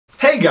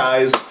Hey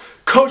guys,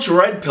 Coach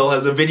Red Pill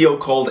has a video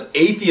called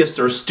Atheists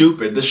Are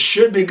Stupid. This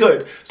should be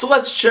good, so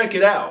let's check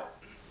it out.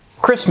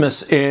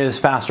 Christmas is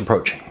fast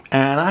approaching,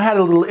 and I had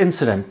a little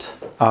incident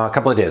a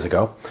couple of days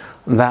ago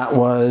that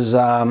was,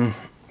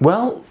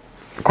 well,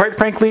 quite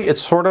frankly, it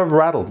sort of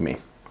rattled me.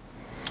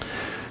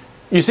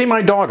 You see,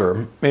 my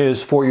daughter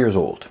is 4 years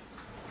old,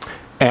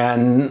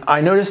 and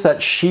I noticed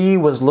that she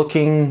was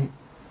looking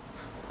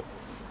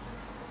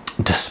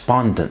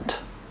despondent.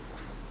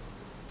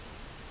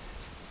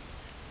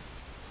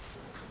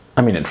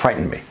 I mean, it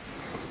frightened me.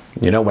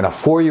 You know, when a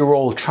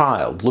 4-year-old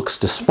child looks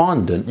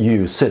despondent,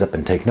 you sit up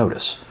and take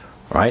notice,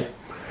 right?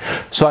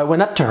 So I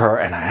went up to her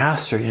and I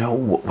asked her, you know,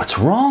 what's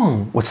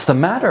wrong? What's the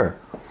matter?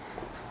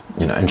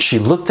 You know, and she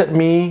looked at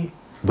me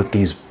with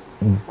these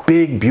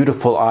big,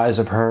 beautiful eyes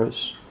of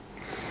hers.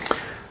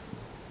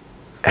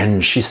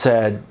 And she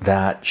said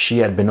that she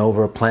had been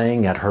over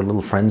playing at her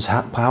little friend's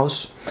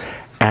house,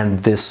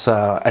 and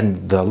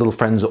the little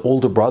friend's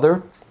older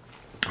brother,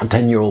 a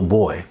 10-year-old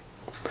boy,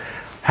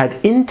 had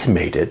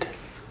intimated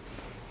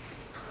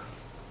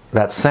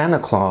that Santa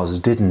Claus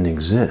didn't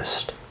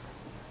exist.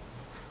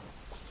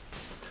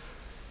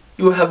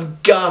 You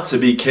have got to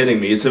be kidding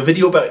me. It's a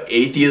video about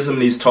atheism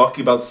and he's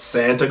talking about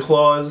Santa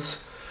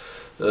Claus?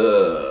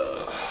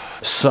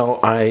 So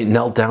I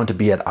knelt down to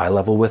be at eye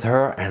level with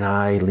her, and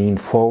I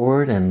leaned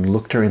forward and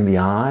looked her in the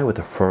eye with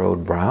a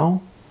furrowed brow.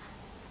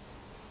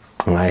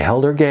 And I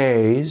held her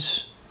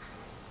gaze,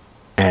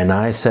 and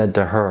I said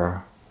to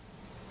her,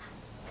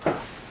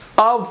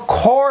 "Of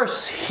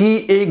course he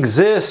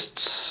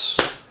exists.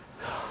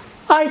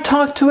 I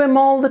talk to him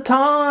all the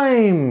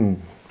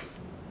time."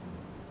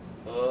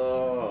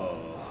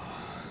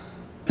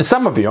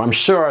 Some of you, I'm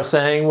sure, are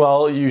saying,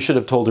 well, you should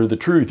have told her the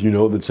truth, you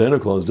know, that Santa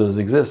Claus does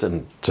exist.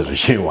 And to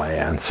you, I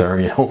answer,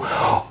 you know,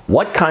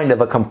 what kind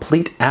of a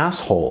complete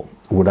asshole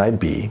would I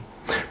be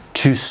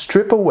to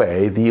strip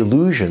away the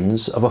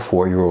illusions of a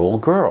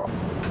 4-year-old girl?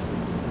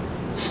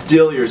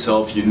 Steel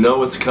yourself, you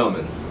know it's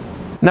coming.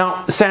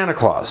 Now, Santa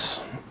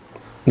Claus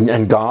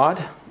and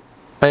God,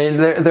 I mean,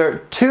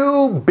 they're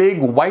two big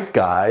white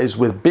guys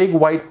with big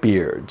white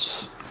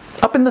beards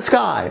up in the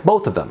sky,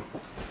 both of them.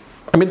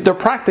 I mean, they're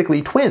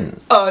practically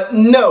twins.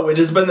 No, it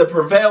has been the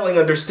prevailing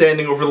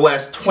understanding over the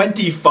last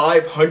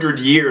 2,500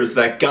 years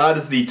that God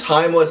is the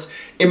timeless,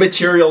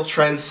 immaterial,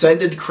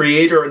 transcendent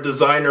creator and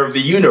designer of the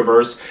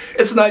universe.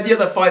 It's an idea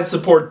that finds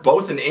support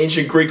both in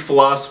ancient Greek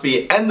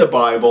philosophy and the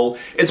Bible.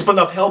 It's been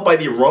upheld by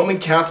the Roman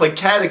Catholic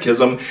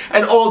Catechism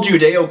and all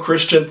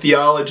Judeo-Christian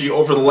theology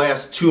over the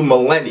last 2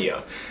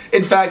 millennia.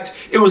 In fact,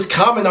 it was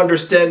common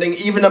understanding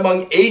even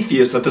among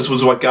atheists that this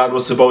was what God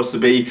was supposed to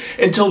be,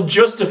 until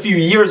just a few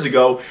years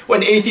ago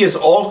when atheists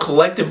all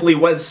collectively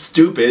went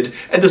stupid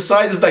and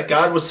decided that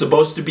God was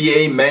supposed to be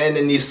a man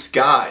in the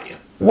sky.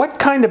 What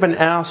kind of an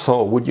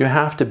asshole would you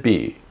have to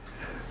be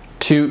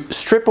to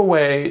strip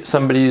away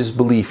somebody's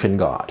belief in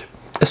God?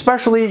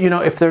 Especially, you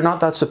know, if they're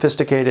not that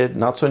sophisticated,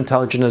 not so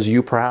intelligent as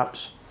you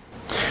perhaps.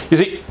 You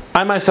see,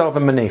 I myself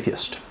am an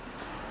atheist,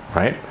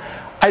 right?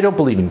 I don't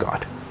believe in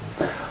God.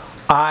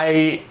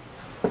 I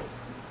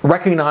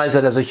recognize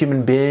that as a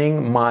human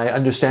being, my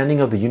understanding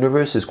of the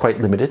universe is quite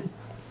limited,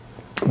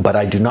 but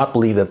I do not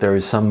believe that there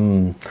is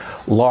some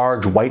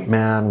large white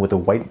man with a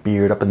white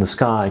beard up in the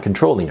sky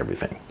controlling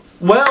everything.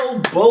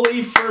 Well,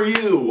 bully for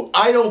you.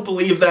 I don't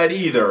believe that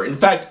either. In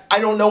fact, I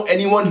don't know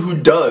anyone who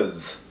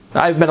does.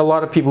 I've met a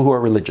lot of people who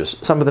are religious,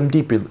 some of them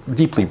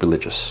deeply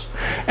religious.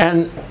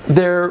 And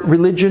their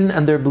religion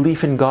and their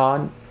belief in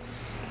God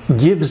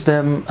gives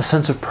them a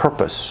sense of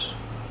purpose.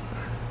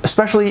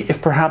 Especially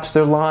if perhaps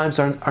their lives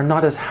are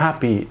not as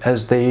happy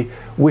as they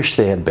wish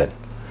they had been.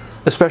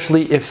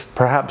 Especially if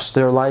perhaps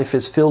their life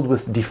is filled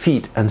with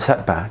defeat and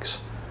setbacks.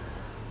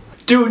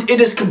 Dude,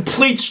 it is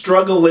complete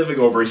struggle living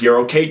over here,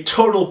 okay?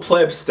 Total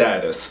pleb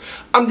status.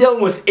 I'm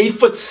dealing with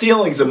 8-foot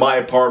ceilings in my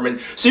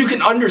apartment, so you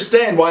can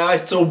understand why I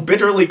so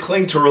bitterly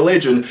cling to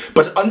religion,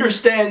 but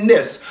understand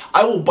this,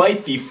 I will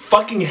bite the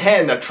fucking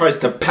hand that tries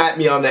to pat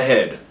me on the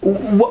head.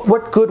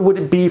 What good would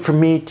it be for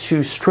me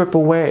to strip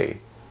away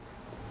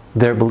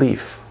their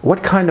belief?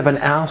 What kind of an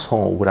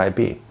asshole would I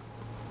be?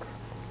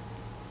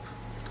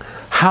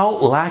 How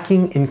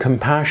lacking in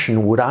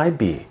compassion would I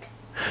be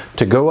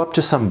to go up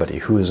to somebody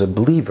who is a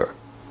believer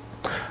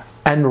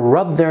and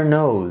rub their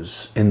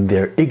nose in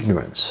their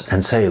ignorance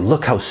and say,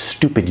 look how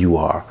stupid you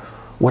are,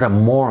 what a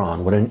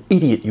moron, what an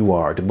idiot you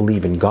are to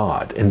believe in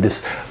God, in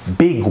this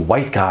big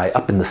white guy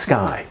up in the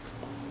sky.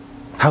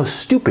 How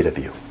stupid of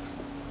you.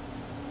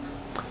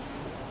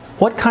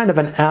 What kind of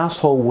an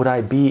asshole would I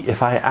be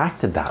if I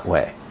acted that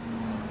way?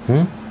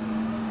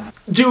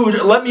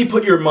 Dude, let me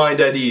put your mind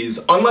at ease.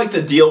 Unlike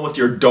the deal with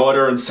your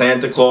daughter and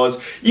Santa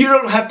Claus, you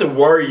don't have to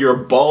worry your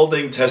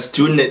balding,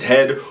 testoonate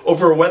head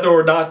over whether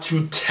or not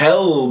to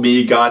tell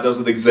me God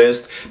doesn't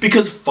exist,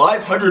 because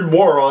 500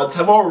 morons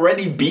have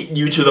already beaten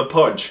you to the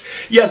punch.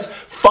 Yes,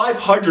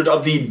 500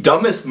 of the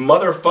dumbest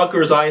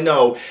motherfuckers I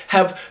know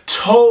have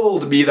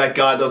told me that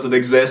God doesn't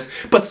exist,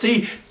 but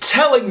see,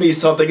 telling me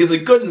something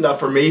isn't good enough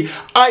for me,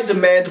 I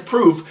demand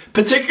proof,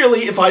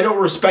 particularly if I don't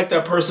respect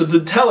that person's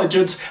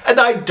intelligence and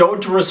I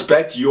don't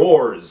respect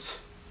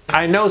yours.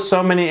 I know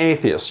so many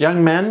atheists,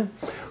 young men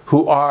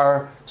who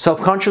are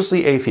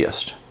self-consciously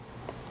atheist,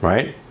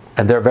 right?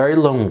 And they're very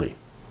lonely.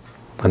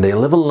 And they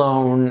live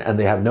alone and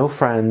they have no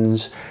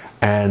friends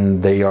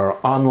and they are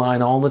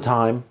online all the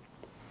time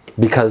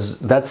because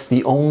that's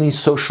the only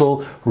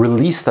social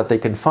release that they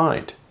can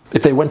find.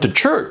 If they went to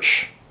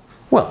church,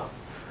 well,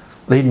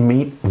 they'd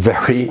meet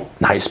very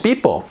nice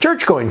people,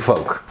 church-going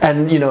folk.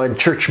 And, you know, in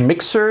church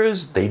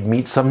mixers, they'd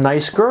meet some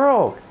nice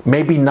girl.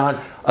 Maybe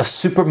not a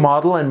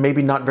supermodel and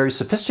maybe not very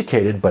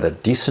sophisticated, but a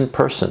decent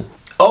person.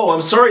 Oh,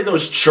 I'm sorry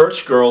those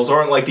church girls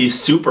aren't like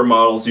these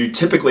supermodels you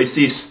typically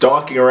see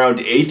stalking around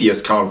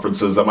atheist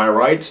conferences, am I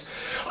right?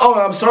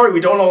 Oh, I'm sorry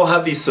we don't all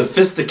have the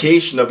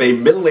sophistication of a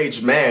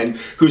middle-aged man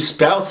who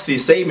spouts the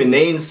same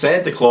inane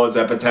Santa Claus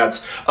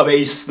epithets of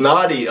a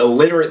snotty,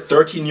 illiterate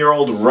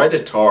 13-year-old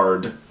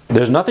Redditard.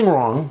 There's nothing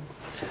wrong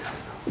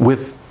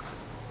with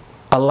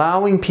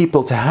allowing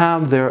people to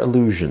have their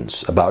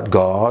illusions about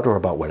God or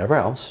about whatever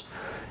else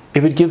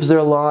if it gives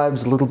their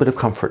lives a little bit of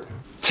comfort.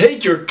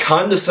 Take your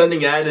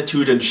condescending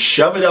attitude and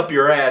shove it up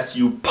your ass,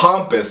 you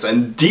pompous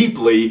and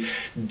deeply,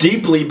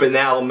 deeply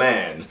banal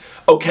man.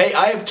 Okay,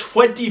 I have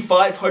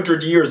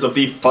 2,500 years of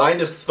the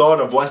finest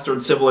thought of Western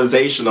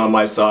civilization on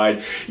my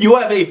side. You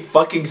have a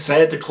fucking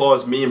Santa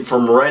Claus meme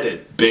from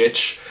Reddit,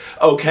 bitch.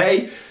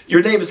 Okay?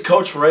 Your name is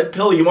Coach Red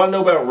Pill. You want to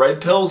know about red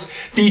pills?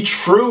 The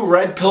true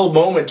red pill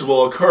moment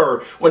will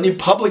occur when the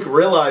public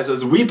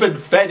realizes we've been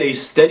fed a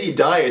steady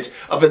diet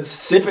of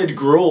insipid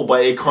gruel by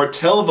a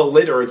cartel of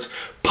illiterates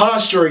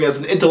posturing as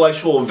an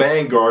intellectual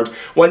vanguard,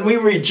 when we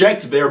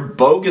reject their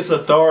bogus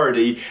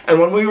authority, and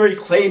when we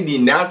reclaim the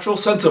natural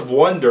sense of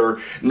wonder,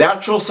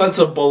 natural sense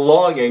of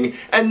belonging,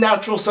 and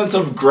natural sense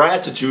of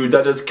gratitude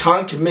that is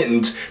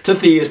concomitant to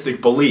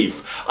theistic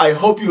belief. I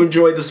hope you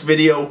enjoyed this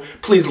video.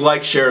 Please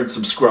like, share, and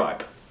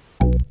subscribe.